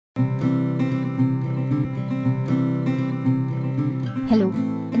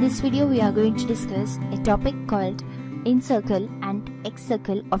video we are going to discuss a topic called incircle and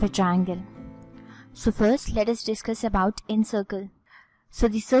excircle of a triangle. So first let us discuss about incircle. So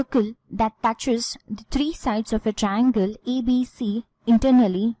the circle that touches the three sides of a triangle ABC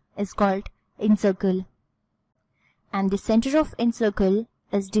internally is called incircle. And the center of incircle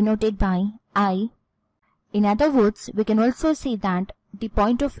is denoted by I. In other words, we can also say that the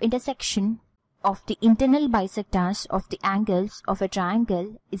point of intersection of the internal bisectors of the angles of a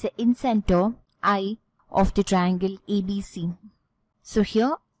triangle is the incenter I of the triangle ABC. So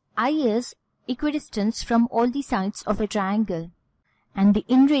here I is equidistance from all the sides of a triangle and the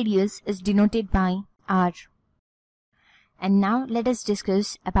in radius is denoted by R. And now let us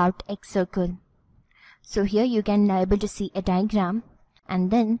discuss about excircle. So here you can able to see a diagram,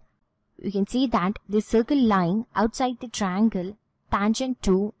 and then you can see that the circle lying outside the triangle tangent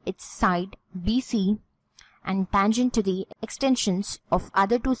to its side BC and tangent to the extensions of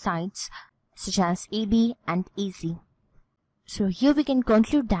other two sides such as AB and AC. So here we can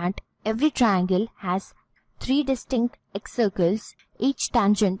conclude that every triangle has three distinct excircles, each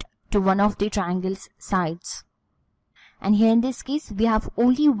tangent to one of the triangle's sides. And here in this case we have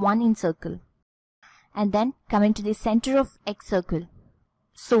only one incircle. And then coming to the center of excircle.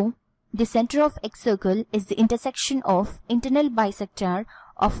 So the center of excircle is the intersection of internal bisector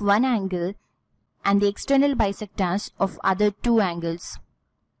of one angle and the external bisectors of other two angles.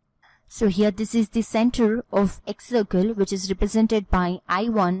 So here this is the center of excircle, which is represented by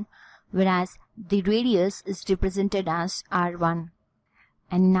I1, whereas the radius is represented as R1.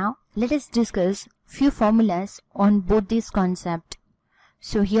 And now let us discuss few formulas on both these concepts.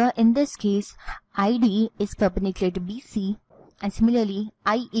 So here in this case ID is perpendicular to BC, and similarly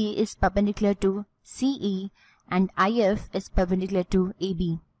IE is perpendicular to CE and IF is perpendicular to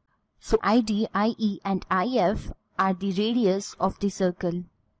AB. So ID, IE and IF are the radius of the circle.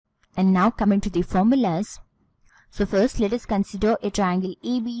 And now coming to the formulas. So first let us consider a triangle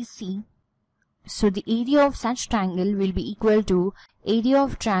ABC. So the area of such triangle will be equal to area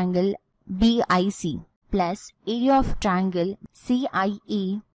of triangle BIC plus area of triangle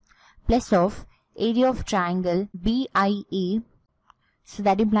CIE plus of area of triangle BIE. So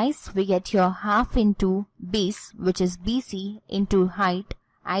that implies we get here half into base, which is BC, into height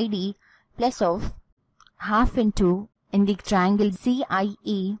ID, plus of half into, in the triangle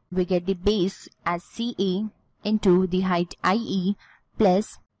CIE we get the base as CA into the height IE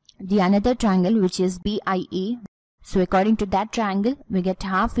plus the another triangle which is BIA. So according to that triangle we get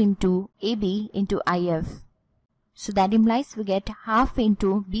half into AB into IF. So that implies we get half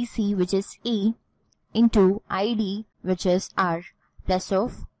into BC, which is A, into ID, which is R, plus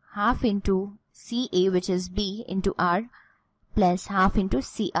of half into CA, which is B, into R, plus half into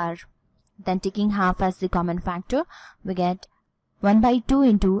CR. Then taking half as the common factor, we get 1 by 2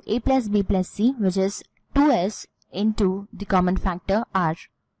 into A plus B plus C, which is 2S into the common factor R.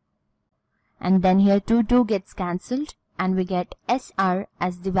 And then here 2 gets cancelled and we get SR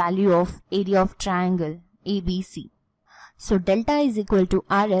as the value of area of triangle ABC. So delta is equal to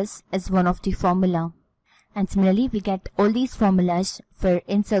RS as one of the formula. And similarly we get all these formulas for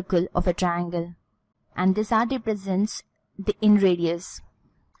incircle of a triangle. And this R represents the in radius.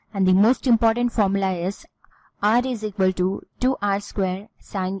 And the most important formula is R is equal to 2R square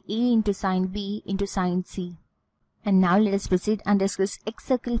sine A into sine B into sine C. And now let us proceed and discuss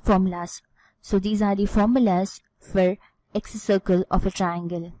excircle formulas. So these are the formulas for excircle of a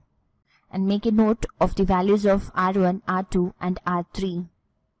triangle. And make a note of the values of R1, R2 and R3.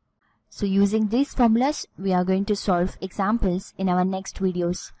 So using these formulas, we are going to solve examples in our next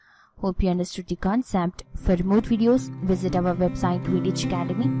videos. Hope you understood the concept. For more videos, visit our website VTech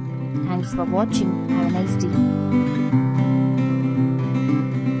Academy. Thanks for watching. Have a nice day.